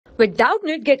With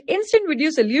Doubtnut, get instant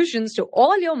video solutions to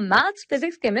all your maths,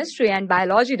 physics, chemistry, and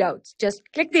biology doubts. Just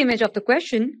click the image of the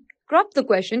question, crop the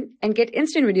question, and get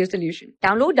instant video solution.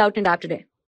 Download Doubtnut app today.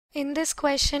 In this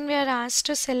question, we are asked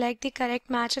to select the correct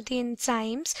match of the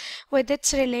enzymes with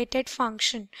its related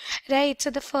function, right? So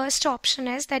the first option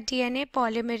is that DNA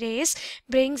polymerase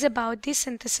brings about the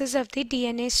synthesis of the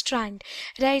DNA strand,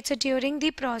 right? So during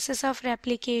the process of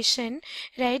replication,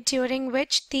 right, during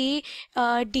which the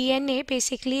DNA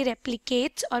basically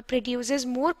replicates or produces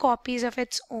more copies of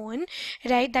its own,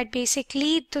 right? That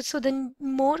basically, so the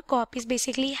more copies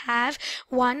basically have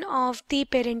one of the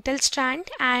parental strand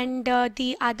and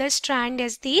the other strand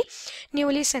is the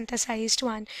newly synthesized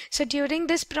one. So during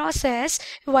this process,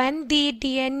 when the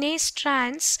DNA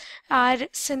strands are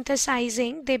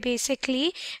synthesizing, they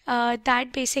basically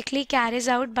that basically carries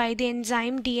out by the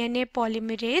enzyme DNA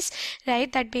polymerase,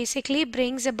 right? That basically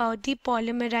brings about the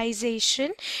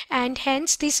polymerization and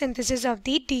hence the synthesis of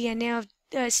the DNA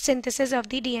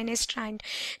strand.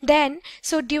 Then,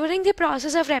 so during the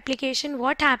process of replication,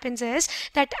 what happens is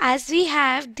that as we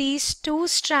have these two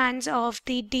strands of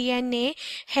the DNA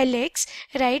helix,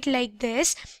 right, like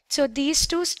this, so these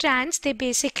two strands, they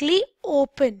basically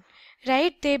open,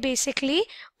 right? They basically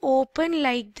open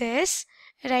like this,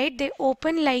 right? They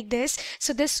open like this.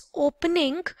 So this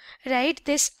opening, right,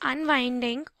 this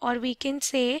unwinding, or we can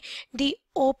say the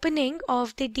opening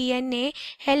of the DNA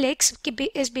helix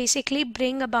is basically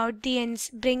bring about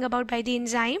by the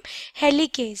enzyme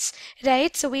helicase,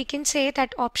 right? So we can say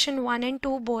that option 1 and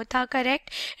 2 both are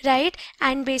correct, right?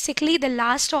 And basically the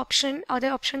last option, or the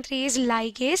option 3, is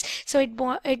ligase. So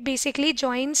it basically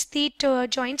joins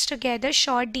together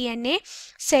short DNA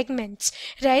segments,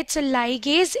 right? So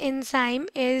ligase enzyme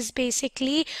is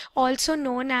basically also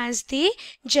known as the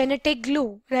genetic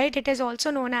glue, right? It is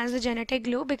also known as the genetic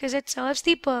glue because it serves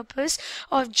the purpose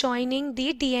of joining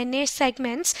the DNA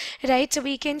segments, right? So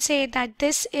we can say that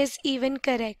this is even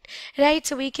correct, right?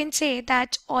 So we can say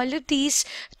that all of these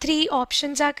three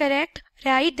options are correct,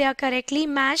 right? They are correctly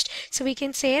matched. So we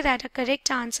can say that a correct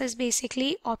answer is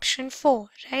basically option 4,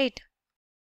 right?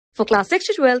 For class 6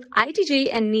 to 12, IIT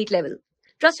JEE and NEET level.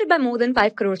 Trusted by more than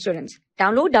 5 crore students.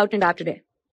 Download Doubtnut app today.